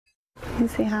You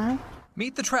say hi?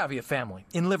 Meet the Travia family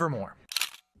in Livermore.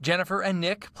 Jennifer and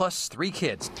Nick, plus 3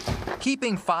 kids.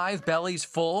 Keeping 5 bellies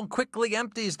full quickly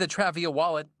empties the Travia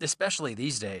wallet, especially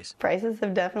these days. Prices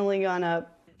have definitely gone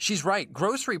up. She's right.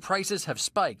 Grocery prices have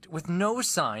spiked with no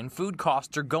sign food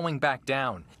costs are going back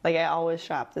down. Like, I always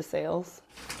shop the sales.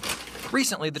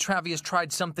 Recently, the Travias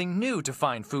tried something new to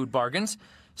find food bargains,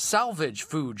 salvage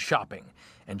food shopping.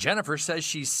 And Jennifer says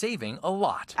she's saving a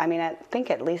lot. I mean, I think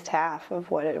at least half of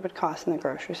what it would cost in the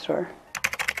grocery store.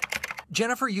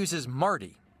 Jennifer uses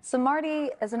Martie. So Martie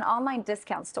is an online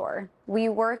discount store. We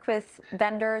work with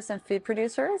vendors and food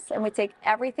producers, and we take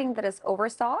everything that is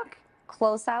overstock,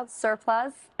 closeout,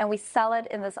 surplus, and we sell it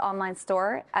in this online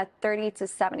store at 30 to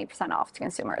 70% off to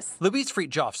consumers. Louise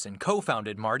Freet-Jofson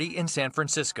co-founded Martie in San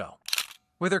Francisco.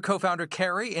 With her co-founder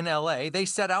Carrie in LA, they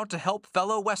set out to help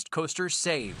fellow West Coasters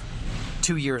save.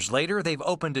 2 years later, they've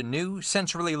opened a new,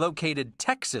 centrally located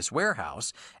Texas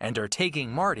warehouse and are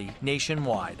taking Martie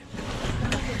nationwide.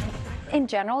 In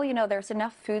general, you know, there's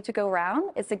enough food to go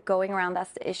around. Is it going around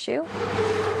that's the issue?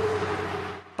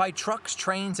 By trucks,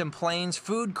 trains, and planes,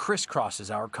 food crisscrosses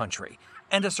our country,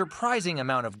 and a surprising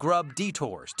amount of grub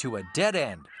detours to a dead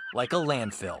end, like a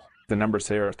landfill. The numbers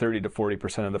say are 30 to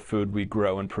 40% of the food we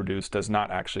grow and produce does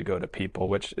not actually go to people,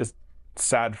 which is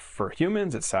sad for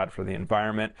humans, it's sad for the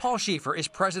environment. Paul Schieffer is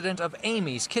president of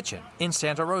Amy's Kitchen in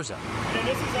Santa Rosa. And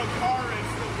this is a car race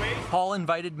for waste. Paul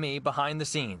invited me behind the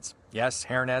scenes. Yes,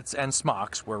 hairnets and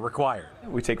smocks were required.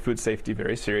 We take food safety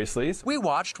very seriously. We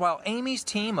watched while Amy's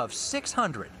team of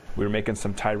 600 We were making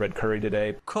some Thai red curry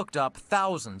today. cooked up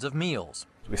thousands of meals.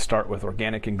 We start with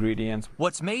organic ingredients.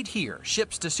 What's made here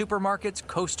ships to supermarkets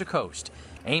coast to coast.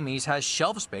 Amy's has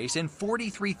shelf space in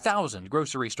 43,000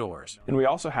 grocery stores. And we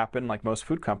also happen, like most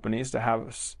food companies, to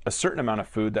have a certain amount of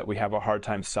food that we have a hard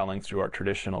time selling through our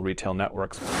traditional retail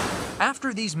networks.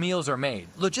 After these meals are made,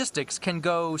 logistics can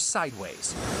go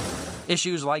sideways.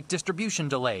 Issues like distribution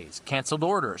delays, canceled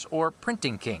orders, or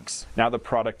printing kinks. Now the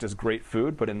product is great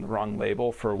food, but in the wrong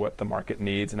label for what the market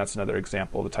needs, and that's another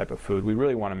example of the type of food we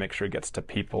really want to make sure it gets to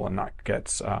people and not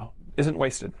gets isn't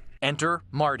wasted. Enter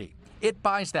Martie. It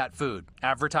buys that food,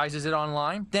 advertises it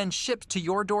online, then ships to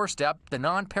your doorstep the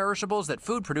non-perishables that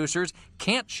food producers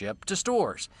can't ship to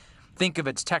stores. Think of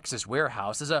its Texas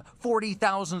warehouse as a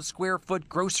 40,000 square foot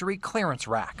grocery clearance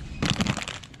rack.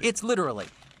 It's literally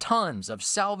tons of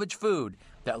salvage food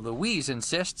that Louise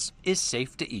insists is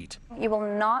safe to eat. You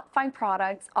will not find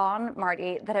products on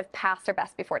Martie that have passed their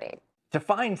best before date. To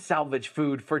find salvage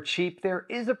food for cheap, there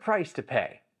is a price to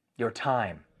pay: your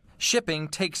time. Shipping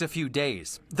takes a few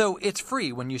days, though it's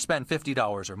free when you spend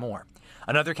 $50 or more.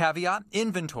 Another caveat,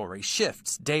 inventory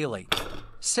shifts daily.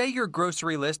 Say your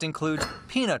grocery list includes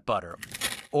peanut butter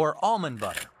or almond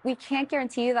butter. We can't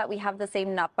guarantee you that we have the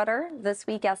same nut butter this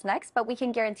week as next, but we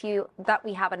can guarantee you that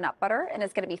we have a nut butter and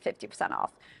it's going to be 50%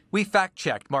 off. We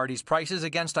fact-checked Martie's prices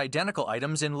against identical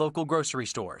items in local grocery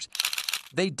stores.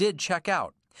 They did check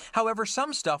out. However,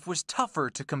 some stuff was tougher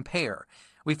to compare.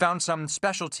 We found some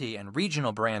specialty and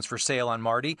regional brands for sale on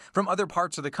Martie from other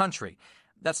parts of the country.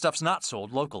 That stuff's not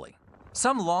sold locally.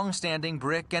 Some long-standing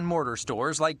brick and mortar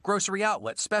stores like grocery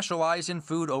outlets specialize in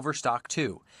food overstock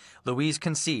too. Louise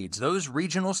concedes those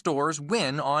regional stores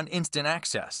win on instant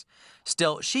access.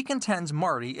 Still, she contends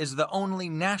Martie is the only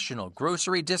national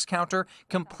grocery discounter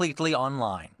completely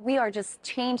online. We are just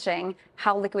changing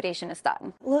how liquidation is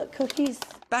done. Look, cookies,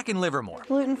 Back in Livermore,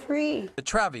 gluten-free. the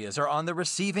Travias are on the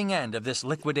receiving end of this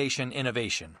liquidation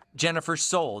innovation. Jennifer's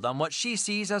sold on what she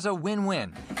sees as a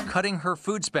win-win, cutting her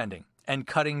food spending and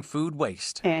cutting food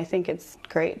waste. And I think it's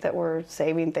great that we're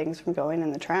saving things from going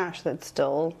in the trash that's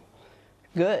still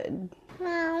good.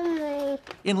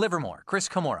 In Livermore, Chris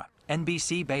Kamora,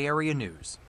 NBC Bay Area News.